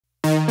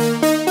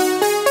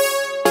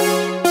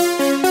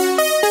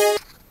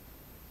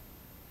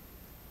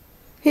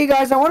Hey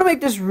guys, I want to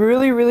make this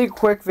really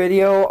quick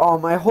video.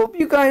 I hope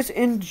you guys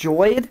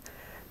enjoyed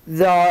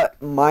the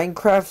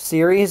Minecraft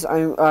series.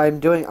 I'm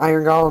doing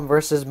Iron Golem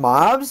versus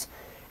mobs,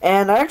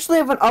 and I actually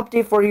have an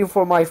update for you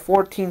for my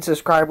 14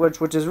 subscribers,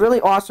 which is really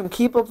awesome.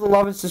 Keep up the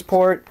love and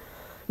support.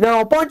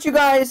 Now, a bunch of you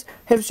guys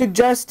have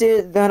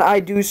suggested that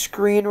I do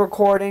screen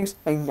recordings,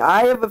 and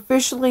I have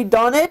officially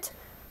done it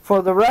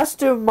for the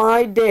rest of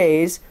my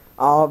days.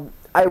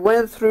 I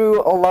went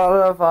through a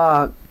lot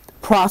of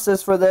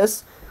process for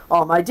this.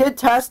 I did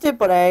test it,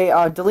 but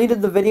I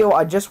deleted the video.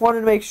 I just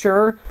wanted to make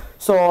sure.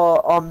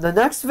 So, the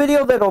next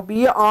video that'll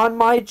be on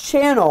my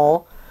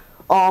channel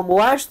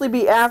will actually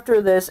be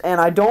after this, and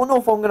I don't know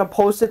if I'm going to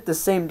post it the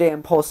same day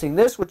I'm posting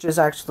this, which is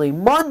actually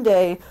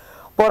Monday,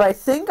 but I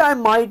think I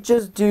might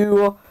just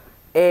do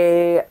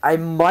I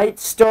might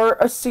start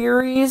a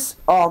series.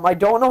 I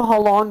don't know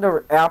how long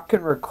the app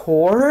can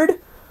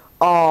record.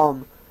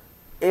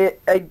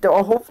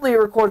 Hopefully it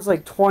records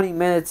like 20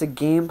 minutes of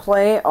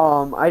gameplay.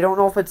 I don't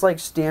know if it's like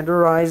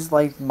standardized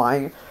like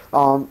my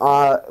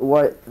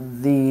what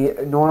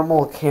the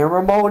normal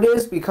camera mode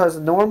is, because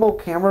normal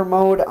camera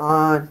mode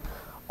on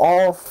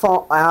all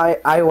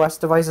iOS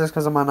devices,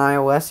 because I'm an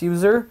iOS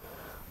user,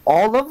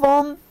 all of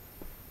them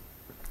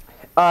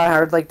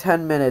are like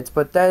 10 minutes,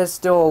 but that is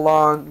still a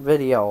long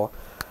video.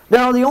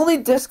 Now, the only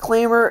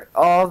disclaimer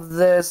of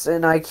this,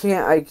 and I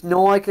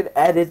know I could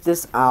edit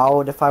this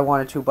out if I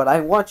wanted to, but I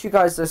want you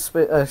guys to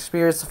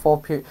experience the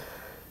full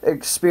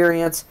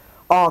experience,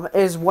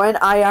 is when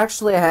I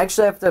actually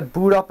have to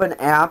boot up an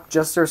app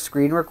just to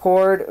screen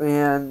record,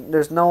 and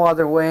there's no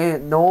other way. The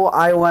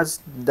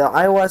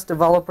iOS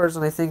developers,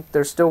 and I think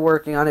they're still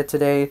working on it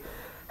today,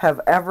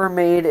 have ever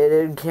made it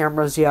in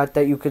cameras yet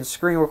that you can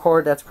screen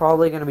record. That's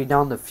probably going to be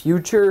down the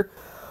future.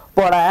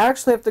 But I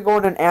actually have to go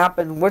in an app,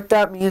 and what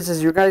that means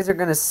is you guys are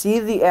going to see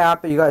the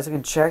app, and you guys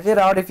can check it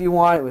out if you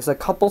want. It was a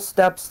couple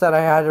steps that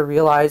I had to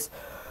realize.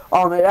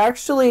 It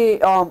actually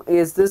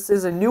this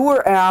is a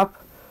newer app,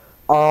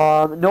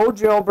 no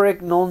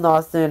jailbreak, no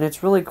nothing.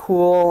 It's really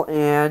cool,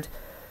 and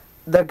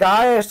the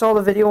guy I saw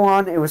the video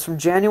on, it was from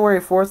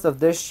January 4th of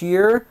this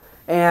year,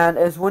 and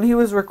as when he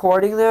was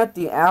recording that,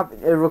 the app,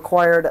 it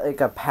required like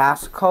a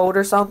passcode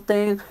or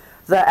something.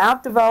 The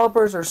app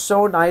developers are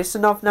so nice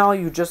enough now,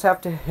 you just have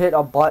to hit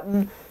a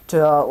button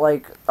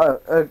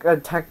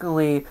to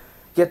technically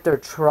get their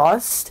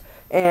trust,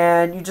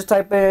 and you just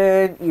type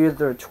in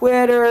either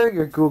Twitter,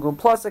 your Google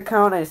Plus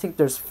account, I think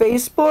there's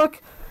Facebook,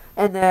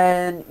 and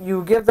then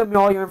you give them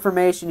all your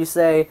information. You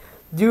say,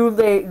 you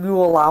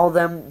allow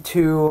them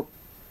to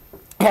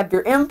have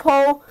your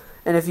info,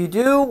 and if you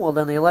do, well,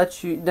 then they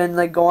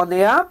go on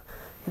the app,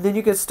 and then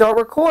you can start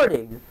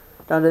recording.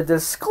 Now, the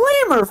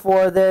disclaimer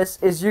for this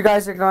is you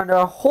guys are going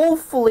to,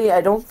 hopefully,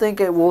 I don't think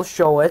it will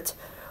show it,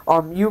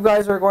 you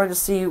guys are going to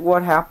see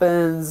what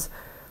happens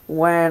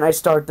when I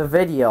start the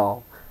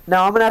video.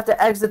 Now, I'm going to have to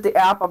exit the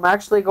app. I'm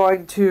actually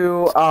going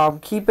to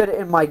keep it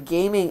in my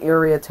gaming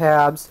area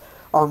tabs,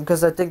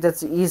 because I think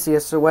that's the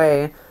easiest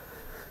way.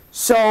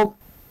 So,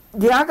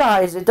 yeah,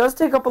 guys, it does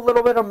take up a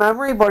little bit of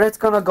memory, but it's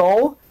going to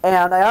go,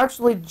 and I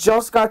actually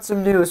just got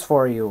some news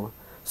for you.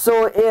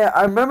 So, yeah,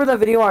 I remember the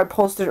video I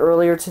posted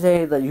earlier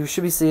today that you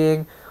should be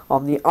seeing,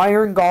 the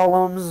Iron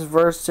Golems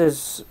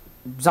versus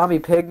Zombie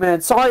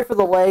Pigmen. Sorry for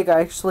the lag,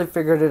 I actually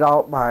figured it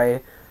out.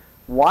 My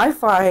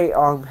Wi-Fi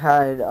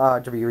had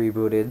to be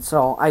rebooted,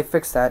 so I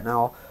fixed that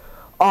now.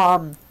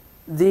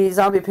 The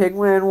Zombie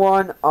Pigmen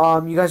one,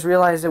 you guys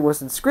realized it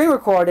wasn't screen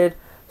recorded,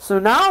 so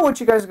now what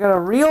you guys are going to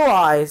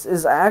realize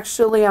is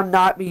actually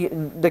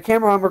the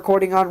camera I'm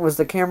recording on was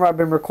the camera I've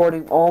been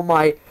recording all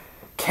my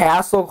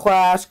Castle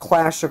Clash,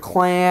 Clash of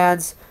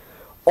Clans,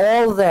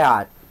 all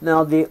that.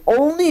 Now, the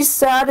only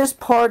saddest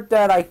part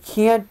that I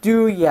can't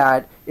do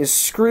yet is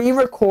screen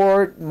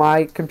record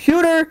my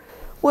computer,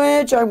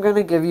 which I'm going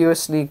to give you a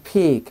sneak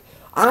peek.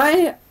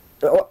 I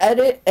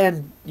edit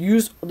and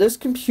use this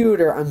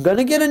computer. I'm going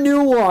to get a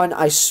new one.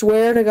 I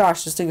swear to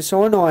gosh, this thing is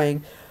so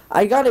annoying.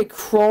 I got a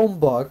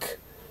Chromebook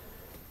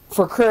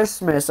for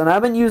Christmas, and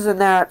I've been using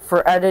that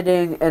for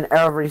editing and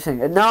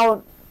everything. And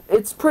now,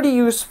 it's pretty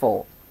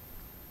useful.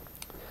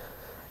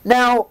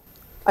 Now,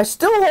 I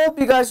still hope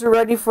you guys are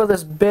ready for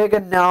this big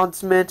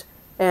announcement,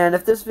 and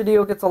if this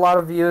video gets a lot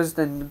of views,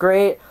 then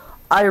great.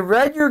 I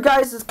read your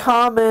guys'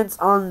 comments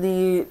on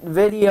the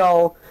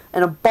video,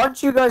 and a bunch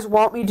of you guys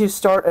want me to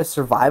start a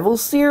survival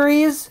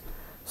series,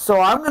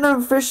 so I'm going to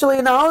officially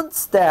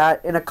announce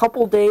that in a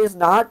couple days,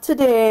 not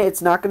today,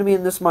 it's not going to be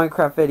in this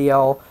Minecraft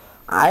video,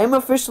 I'm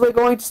officially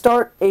going to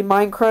start a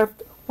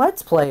Minecraft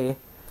Let's Play.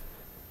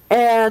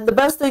 And the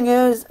best thing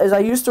is I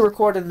used to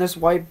record in this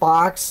white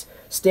box,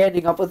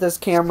 standing up with this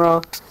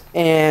camera,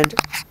 and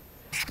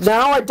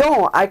now I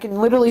don't. I can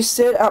literally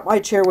sit at my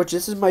chair, which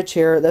this is my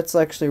chair. That's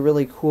actually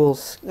really cool.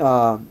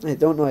 I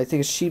don't know, I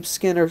think it's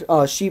sheepskin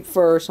or sheep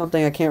fur or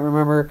something, I can't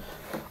remember.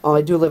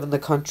 I do live in the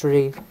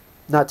country.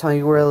 Not telling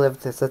you where I live,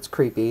 that's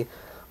creepy.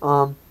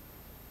 But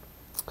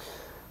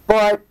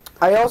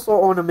I also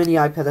own a mini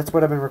iPad. That's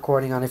what I've been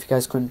recording on, if you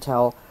guys couldn't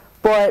tell.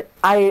 But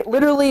I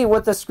literally,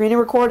 with the screen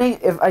recording,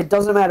 if it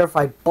doesn't matter if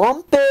I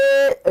bump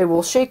it, it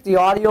will shake the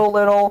audio a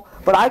little.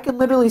 But I can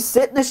literally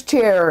sit in this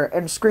chair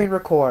and screen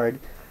record.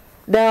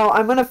 Now,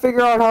 I'm going to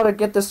figure out how to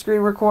get the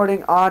screen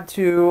recording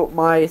onto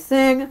my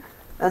thing.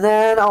 And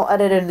then I'll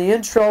edit in the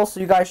intro. So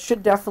you guys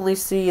should definitely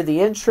see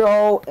the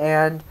intro.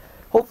 And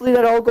hopefully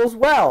that all goes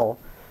well.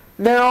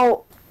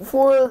 Now,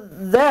 for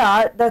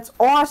that, that's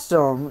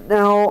awesome.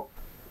 Now,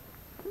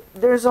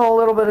 there's a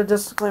little bit of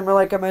disclaimer,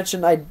 like I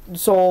mentioned.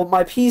 So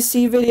my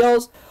PC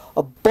videos,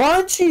 a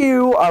bunch of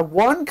you are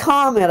one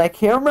comment. I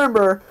can't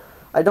remember.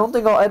 I don't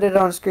think I'll edit it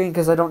on screen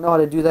because I don't know how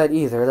to do that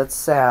either. That's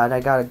sad. I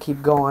gotta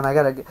keep going.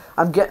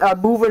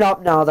 I'm moving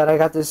up now that I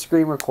got this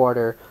screen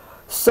recorder.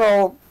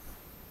 So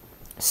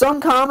some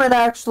comment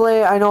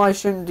actually, I know I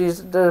shouldn't be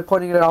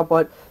pointing it out,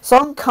 but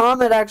some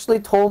comment actually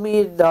told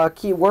me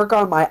to work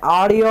on my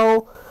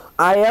audio.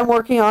 I am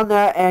working on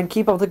that and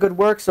keep up the good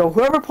work. So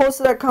whoever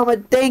posted that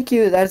comment, thank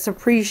you. That's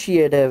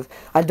appreciative.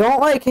 I don't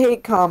like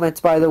hate comments,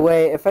 by the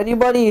way. If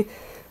anybody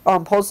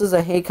posts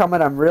a hate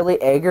comment, I'm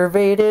really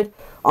aggravated.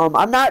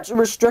 I'm not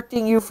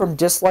restricting you from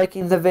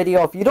disliking the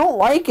video. If you don't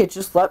like it,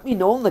 just let me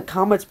know in the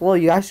comments below.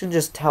 You guys should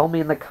just tell me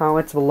in the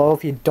comments below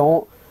if you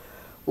don't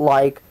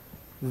like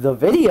the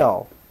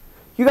video.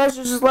 You guys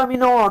should just let me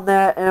know on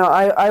that, and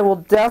I will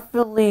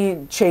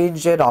definitely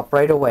change it up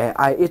right away.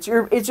 It's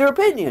your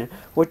opinion.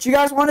 What you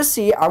guys want to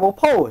see, I will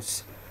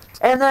post.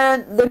 And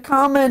then the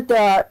comment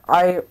that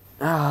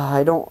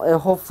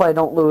hopefully I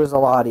don't lose a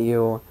lot of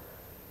you,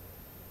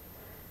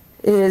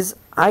 is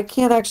I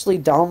can't actually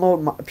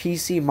download my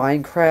PC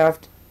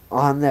Minecraft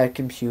on that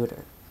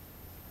computer.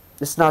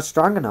 It's not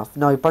strong enough.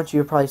 Now, a bunch of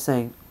you are probably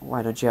saying,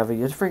 why don't you have a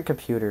different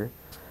computer?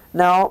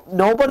 Now,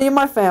 nobody in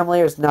my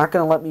family is not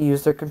going to let me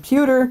use their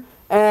computer,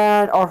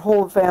 and our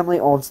whole family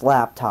owns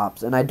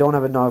laptops, and I don't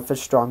even know if it's a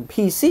strong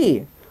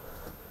PC.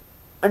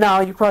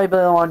 Now, you're probably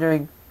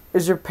wondering,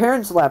 is your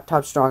parents'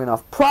 laptop strong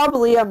enough?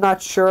 Probably, I'm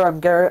not sure.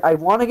 I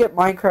want to get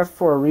Minecraft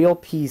for a real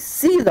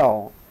PC,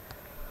 though.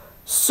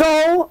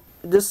 So,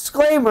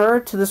 disclaimer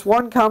to this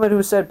one comment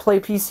who said play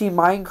PC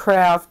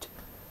Minecraft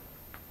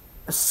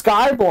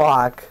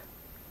Skyblock,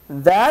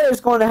 that is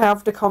going to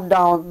have to come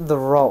down the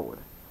road.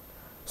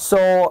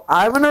 So,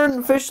 I'm going to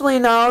officially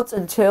announce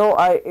until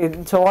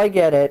I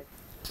get it,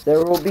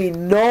 there will be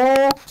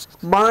no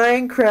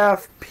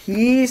Minecraft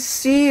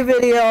PC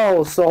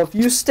videos. So if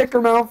you stick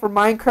around for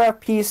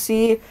Minecraft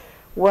PC,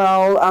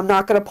 well, I'm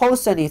not going to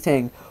post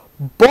anything.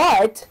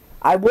 But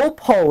I will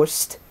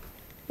post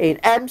an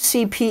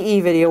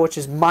MCPE video, which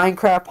is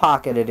Minecraft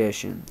Pocket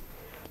Edition.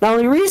 Now,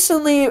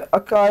 recently,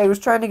 I was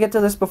trying to get to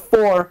this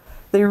before,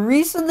 they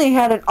recently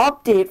had an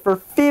update for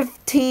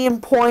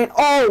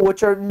 15.0,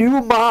 which are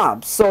new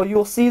mobs. So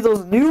you'll see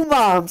those new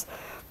mobs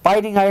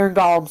fighting iron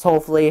golems,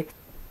 hopefully.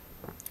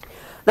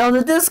 Now,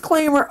 the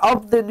disclaimer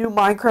of the new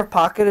Minecraft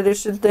Pocket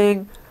Edition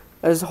thing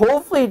is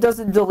hopefully it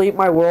doesn't delete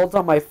my worlds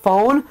on my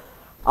phone.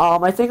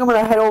 I think I'm going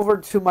to head over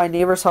to my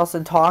neighbor's house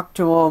and talk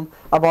to him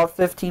about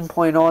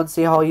 15.0 and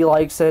see how he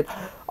likes it.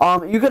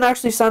 You can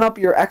actually sign up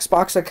your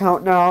Xbox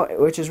account now,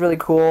 which is really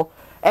cool.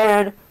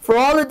 And for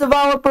all the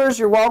developers,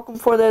 you're welcome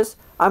for this.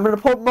 I'm going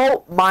to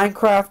promote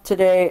Minecraft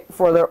today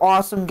for their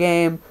awesome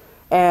game.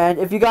 And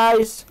if you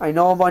guys, I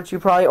know a bunch of you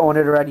probably own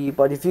it already,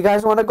 but if you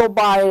guys want to go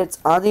buy it, it's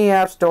on the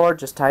App Store.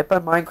 Just type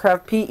in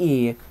Minecraft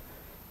PE.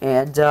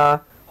 And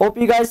hope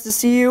you guys to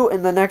see you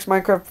in the next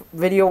Minecraft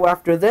video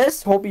after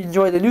this. Hope you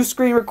enjoy the new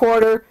screen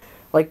recorder,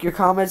 like your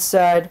comments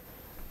said.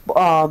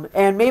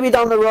 And maybe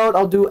down the road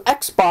I'll do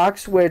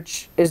Xbox,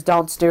 which is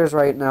downstairs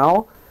right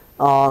now.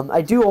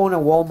 I do own a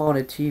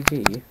wall-mounted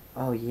TV.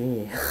 Oh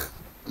yeah.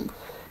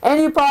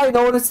 And you probably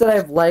noticed that I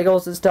have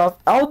Legos and stuff.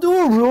 I'll do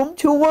a room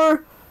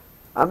tour.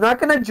 I'm not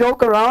going to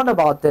joke around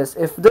about this.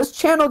 If this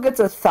channel gets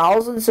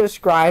 1,000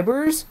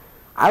 subscribers,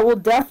 I will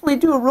definitely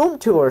do a room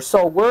tour.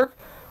 So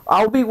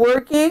I'll be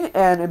working,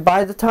 and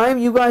by the time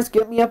you guys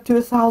get me up to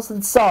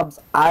 1,000 subs,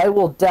 I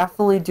will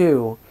definitely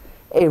do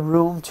a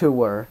room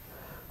tour.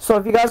 So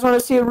if you guys want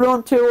to see a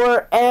room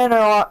tour and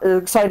are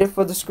excited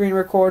for the screen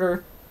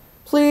recorder,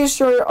 please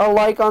show a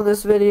like on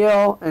this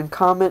video and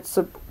comment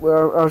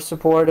are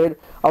supported.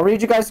 I'll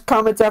read you guys'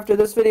 comments after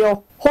this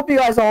video. Hope you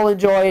guys all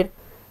enjoyed.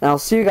 And I'll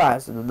see you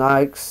guys in the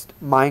next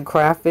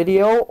Minecraft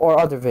video or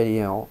other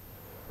video.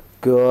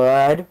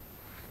 Goodbye.